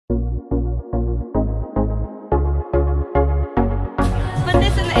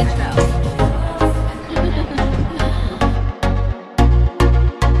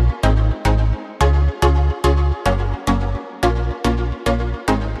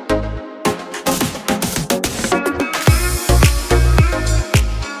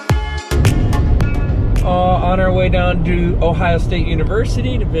down to Ohio State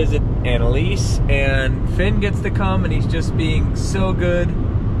University to visit Annalise, and Finn gets to come, and he's just being so good.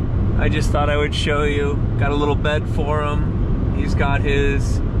 I just thought I would show you. Got a little bed for him. He's got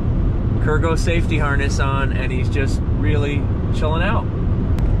his Kurgo safety harness on, and he's just really chilling out.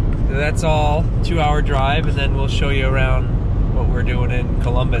 So that's all. 2-hour drive, and then we'll show you around what we're doing in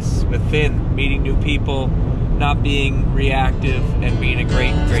Columbus with Finn, meeting new people, not being reactive, and being a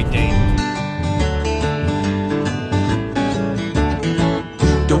great Dane.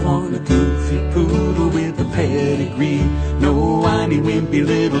 Don't want a goofy poodle with a pedigree, no whiny wimpy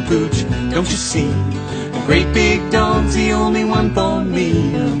little pooch, don't you see? A great big dog's the only one for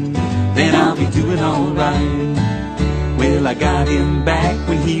me, then I'll be doing alright. Well, I got him back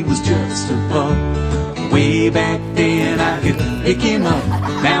when he was just a pup. Way back then I could pick him up.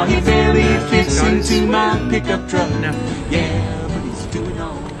 Now he barely fits into my pickup truck. Yeah, but he's doing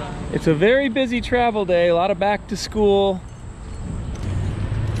alright. It's a very busy travel day, a lot of back to school.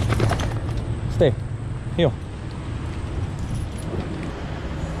 Stay. Heel.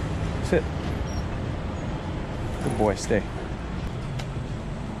 Sit. Good boy, stay.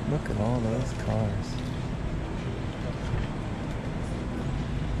 Look at all those cars.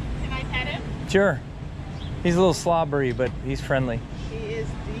 Can I pet him? Sure. He's a little slobbery, but he's friendly. He is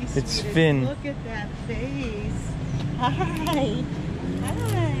the sweetest. It's Finn. Look at that face. Hi. Hi.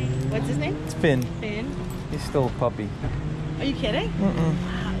 What's his name? It's Finn. Finn. He's still a puppy. Are you kidding?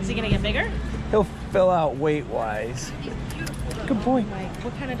 Mm-mm. Is he gonna get bigger? He'll fill out weight-wise. Good boy.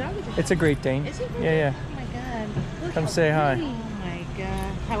 What kind of dog is it? It's a Great Dane. Is he? Yeah. Oh my god. Look Come how say hi. pretty. Oh my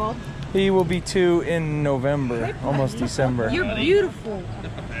god. How old? He will be 2 in November, almost December. You're beautiful.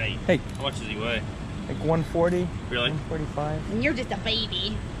 Hey. How much does he weigh? Like 140? Really? 145? And you're just a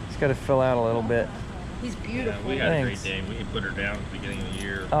baby. He's got to fill out a little bit. He's beautiful. Yeah, we had Thanks. a Great Dane. We put her down at the beginning of the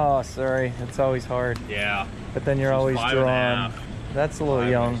year. Oh, sorry. It's always hard. Yeah. But then you're always 5 drawn.1/2. That's a little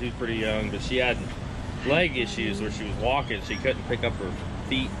young. She's pretty young, but she had leg issues where she was walking. She couldn't pick up her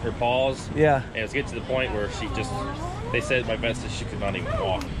feet, her paws. Yeah. And it was getting to the point where she just, they said my best is she could not even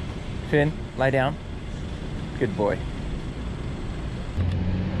walk. Finn, lie down. Good boy.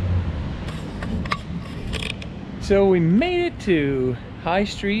 So we made it to High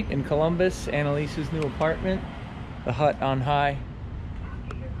Street in Columbus, Annalise's new apartment, the hut on high.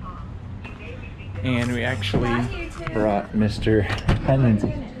 And we actually brought Mr. Hi,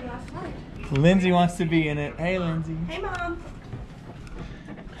 Lindsay. Lindsay wants to be in it. Hey, Lindsay. Hey, Mom.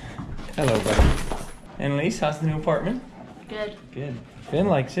 Hello, buddy. Annalise, how's the new apartment? Good. Good. Finn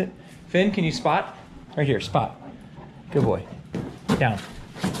likes it. Finn, can you spot? Right here, spot. Good boy. Down.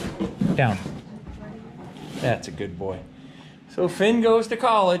 Down. That's a good boy. So Finn goes to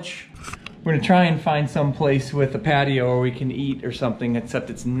college. We're gonna try and find some place with a patio where we can eat or something,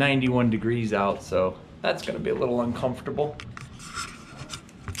 except it's 91 degrees out, so that's gonna be a little uncomfortable.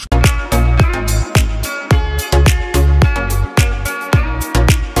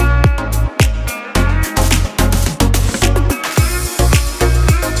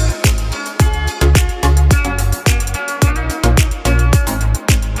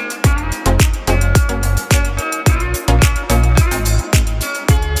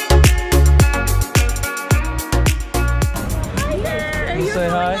 Say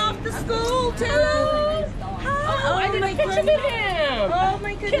hi. Off the school too. Oh, I did a picture with him. Oh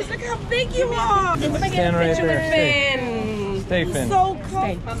my goodness, look how big you are. Stand right there. Stay. Finn. Stay, Finn. So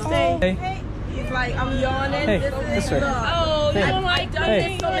cool. Stay. Hey. He's like, I'm yawning. Hey, this this is way. Oh, Finn. you don't like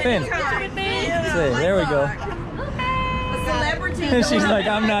Hey, Finn. Say, there we go. A celebrity. She's like,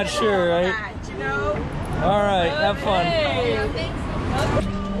 I'm not sure, right? You know? All right, have fun.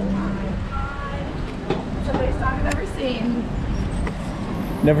 Somebody's dog I've ever seen.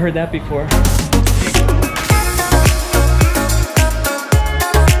 Never heard that before.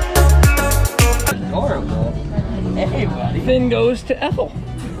 Adorable. Hey, buddy. Finn goes to Ethel.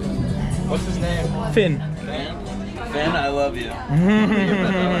 What's his name? Finn. Finn? Finn, I love you. I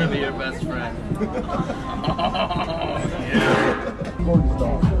want to be your best friend.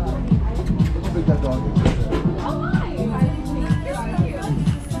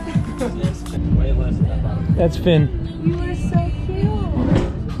 That's Finn. You are so cute.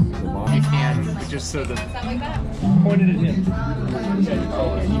 His hands, just so that pointed at him.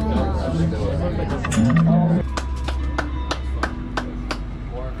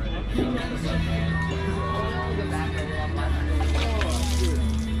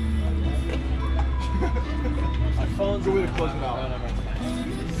 My phone's a way to close it out.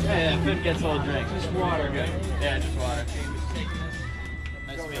 Yeah, Finn gets a little drink. Just water, good. Yeah, just water.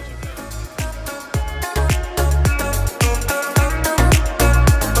 Nice to meet you.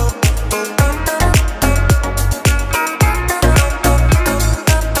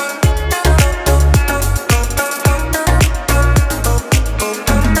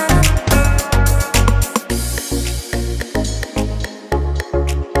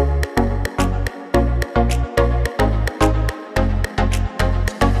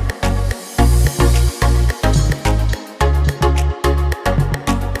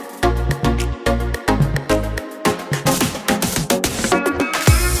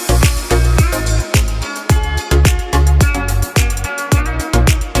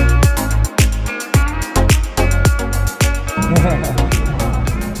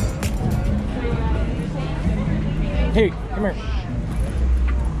 Hey, come here.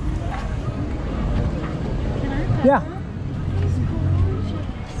 Yeah.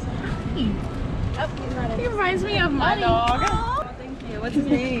 He reminds me of my dog. Oh, thank you. What's his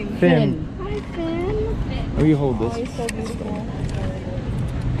name? Finn. Hi, Finn. Oh, you hold this. Oh, he's so beautiful.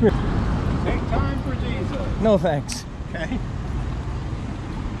 Take time for Jesus. No thanks. Okay.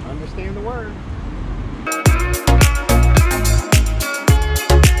 Understand the word.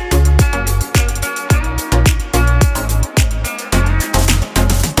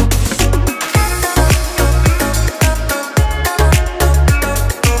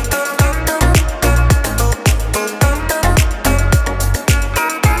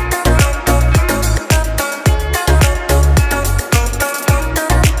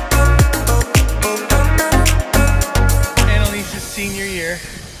 Senior year,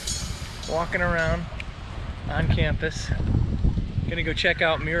 walking around on campus. Gonna go check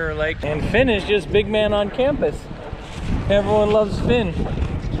out Mirror Lake. And Finn is just big man on campus. Everyone loves Finn.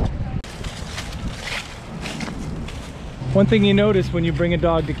 One thing you notice when you bring a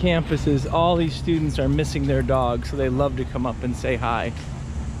dog to campus is all these students are missing their dogs, so they love to come up and say hi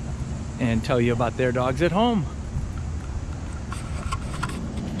and tell you about their dogs at home.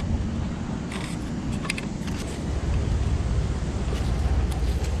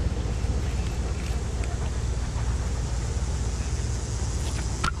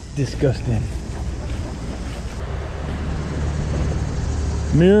 Disgusting.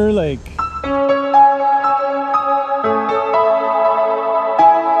 Mirror Lake.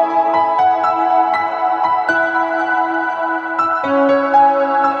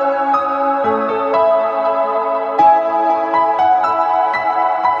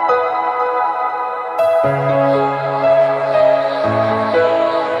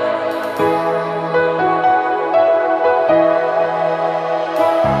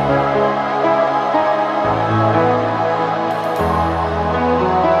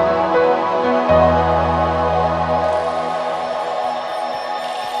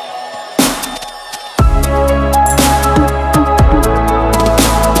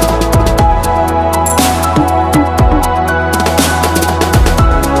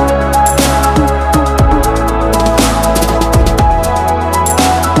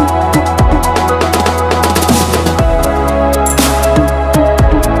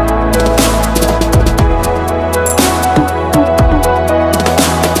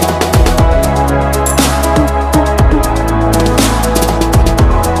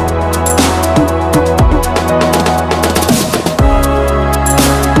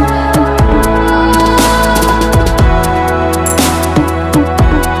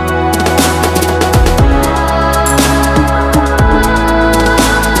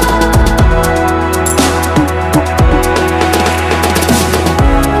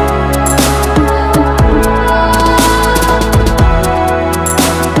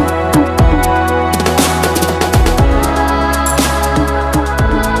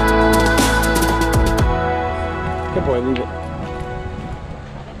 Good boy, leave it.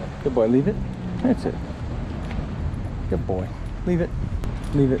 Good boy, leave it. That's it. Good boy. Leave it.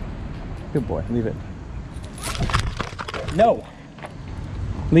 Leave it. Good boy, leave it. No!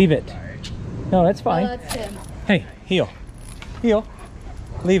 Leave it. No, that's fine. Oh, that's him. Hey, heel. Heel.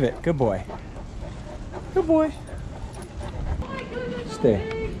 Leave it. Good boy. Good boy.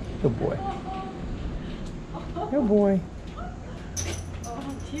 Stay. Good boy. Good boy.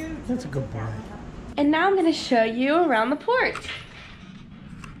 That's a good boy. And now I'm going to show you around the porch.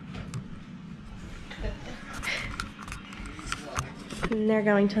 And they're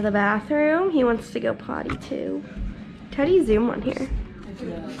going to the bathroom. He wants to go potty too. How do you zoom on here?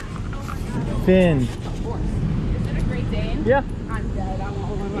 Finn. Is it a Great Dane? Yeah. I'm dead. I'm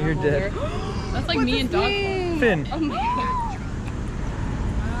all alone. You're dead. That's like me and dog. Finn. Oh my god.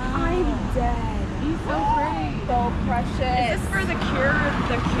 I'm dead. He's so pretty. So precious. Is this for the cure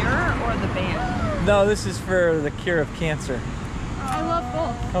or the band? No, this is for the cure of cancer. I love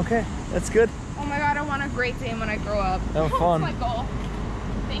both. Okay, that's good. Oh my god, I want a Great Dane when I grow up. Have fun. That's my goal.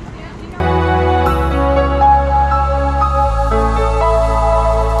 Thanks, man.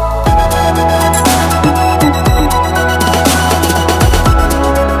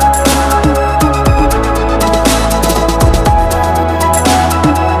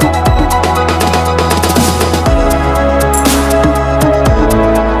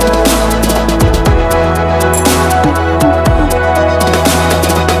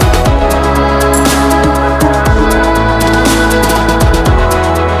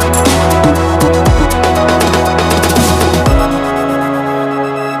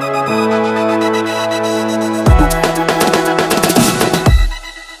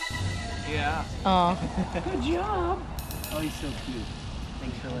 Oh. Good job. Oh, he's so cute.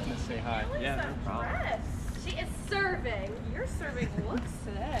 Thanks for letting us say hi. Yeah, no problem. She is serving. You're serving looks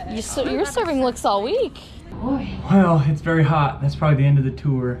today. You're serving looks all week. Well, it's very hot. That's probably the end of the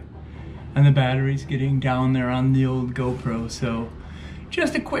tour. And the battery's getting down there on the old GoPro. So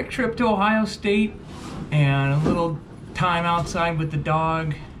just a quick trip to Ohio State and a little time outside with the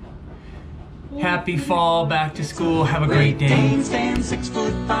dog. Happy fall, back to school. Have a great day. Dane stands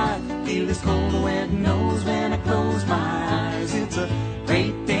 6'5", feel his cold wet nose when I close my eyes. It's a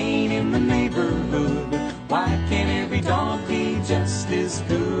Great Dane in the neighborhood. Why can't every dog be just as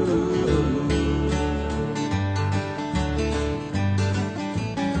good?